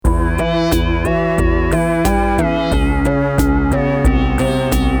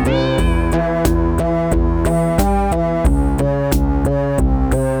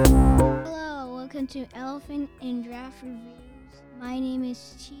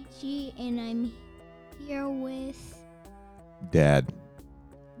Archie, and I'm here with, Dad.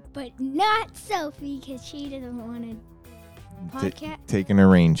 but not Sophie, because she doesn't want to podcast. Taking a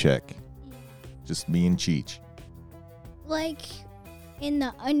rain check. Just being Cheech. Like in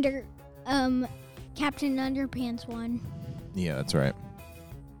the Captain Underpants one. Yeah, that's right.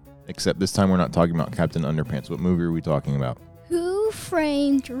 Except this time we're not talking about Captain Underpants. What movie are we talking about? Who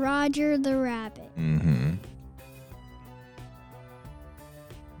Framed Roger the Rabbit? Mm-hmm.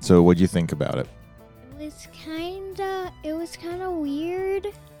 So what'd you think about it? It was kinda weird,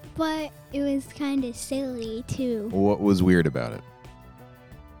 but it was kinda silly too. What was weird about it?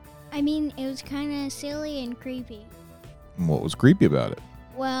 I mean, it was kinda silly and creepy. What was creepy about it?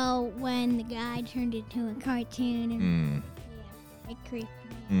 Well, when the guy turned into a cartoon and yeah, it creeped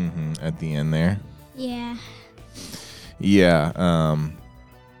me. Mm-hmm. At the end there? Yeah. Yeah,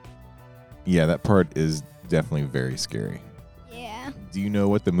 yeah, that part is definitely very scary. Yeah. Do you know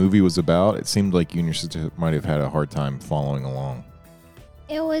what the movie was about? It seemed like you and your sister might have had a hard time following along.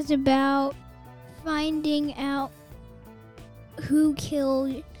 It was about finding out who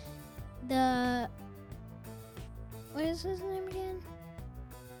killed the... What is his name again?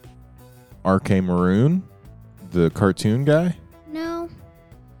 R.K. Maroon? The cartoon guy? No.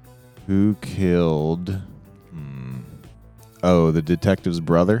 Who killed... Oh, the detective's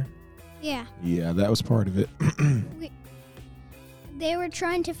brother? Yeah. Yeah, that was part of it. They were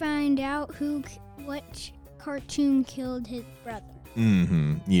trying to find out what cartoon killed his brother.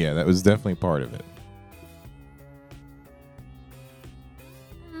 Mm-hmm. Yeah, that was definitely part of it.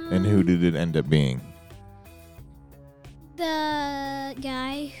 And who did it end up being? The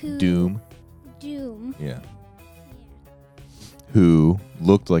guy who... Doom? Doom. Yeah. Who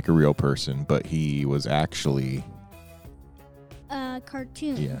looked like a real person, but he was actually...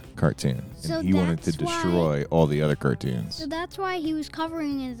 cartoon. Yeah, cartoon. So and he wanted to that's why- destroy all the other cartoons. So that's why he was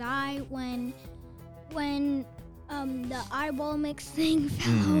covering his eye when the eyeball mix thing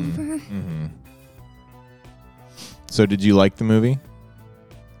fell over. Mm-hmm. So did you like the movie?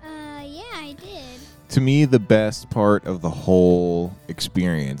 Yeah, I did. To me, the best part of the whole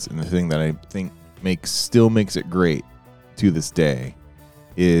experience, and the thing that I think still makes it great to this day,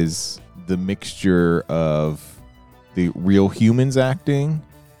 is the mixture of the real humans acting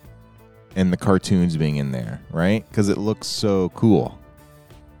and the cartoons being in there, right? Because it looks so cool.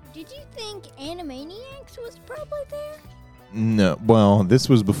 Did you think Animaniacs was probably there? No, well, this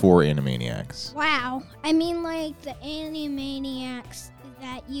was before Animaniacs. Wow. I mean, like the Animaniacs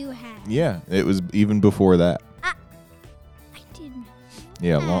that you had. Yeah, it was even before that. I didn't.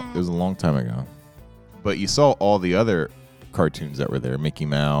 Yeah, it was a long time ago. But you saw all the other cartoons that were there. Mickey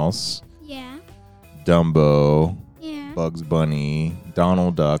Mouse, Yeah. Dumbo, Yeah. Bugs Bunny,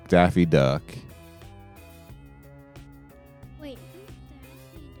 Donald Duck, Daffy Duck. Wait, who's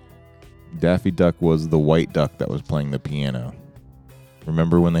Daffy Duck? Daffy Duck was the white duck that was playing the piano.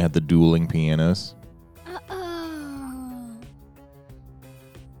 Remember when they had the dueling pianos? Oh.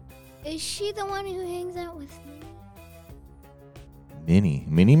 Is she the one who hangs out with me?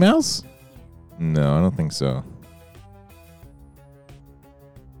 Minnie Mouse? No, I don't think so.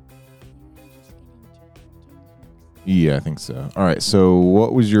 Yeah, I think so. All right, so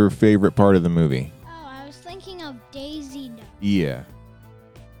what was your favorite part of the movie? Oh, I was thinking of Daisy Duck. Yeah.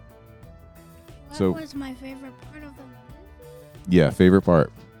 What was my favorite part of the movie? Yeah, favorite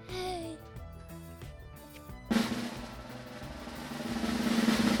part.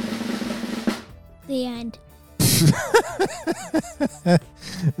 The end.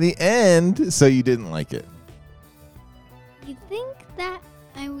 The end? So you didn't like it? You think that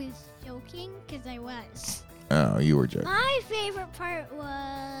I was joking? Because I was. Oh, you were joking. My favorite part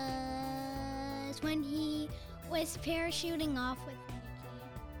was when he was parachuting off with Mickey.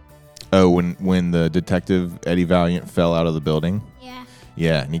 Oh, when the detective Eddie Valiant fell out of the building? Yeah.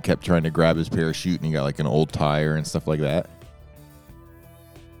 Yeah, and he kept trying to grab his parachute and he got like an old tire and stuff like that.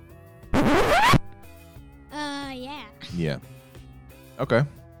 Yeah. Yeah. Okay.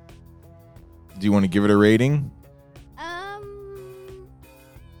 Do you want to give it a rating?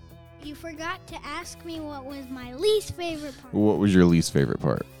 You forgot to ask me what was my least favorite part. What was your least favorite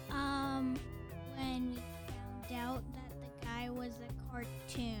part? When we found out that the guy was a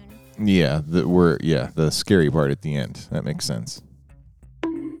cartoon. Yeah, the scary part at the end. That makes sense.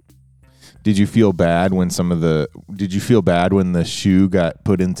 Did you feel bad when the shoe got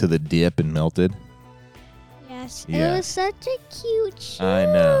put into the dip and melted? Yes. Yeah. It was such a cute shoe. I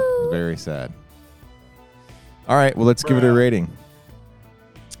know. Very sad. All right, well, let's give it a rating.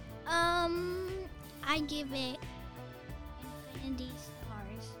 I give it infinity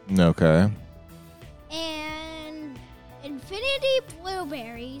stars. Okay. And Infinity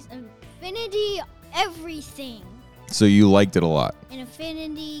blueberries, infinity everything, So you liked it a lot. and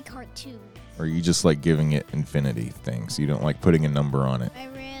infinity cartoons. Or you just like giving it infinity things? You don't like putting a number on it? I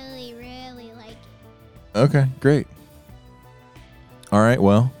really, really like it. Okay, great. All right,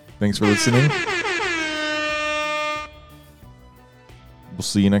 well, thanks for listening. We'll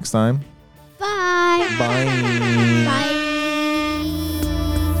see you next time. Bye. Bye.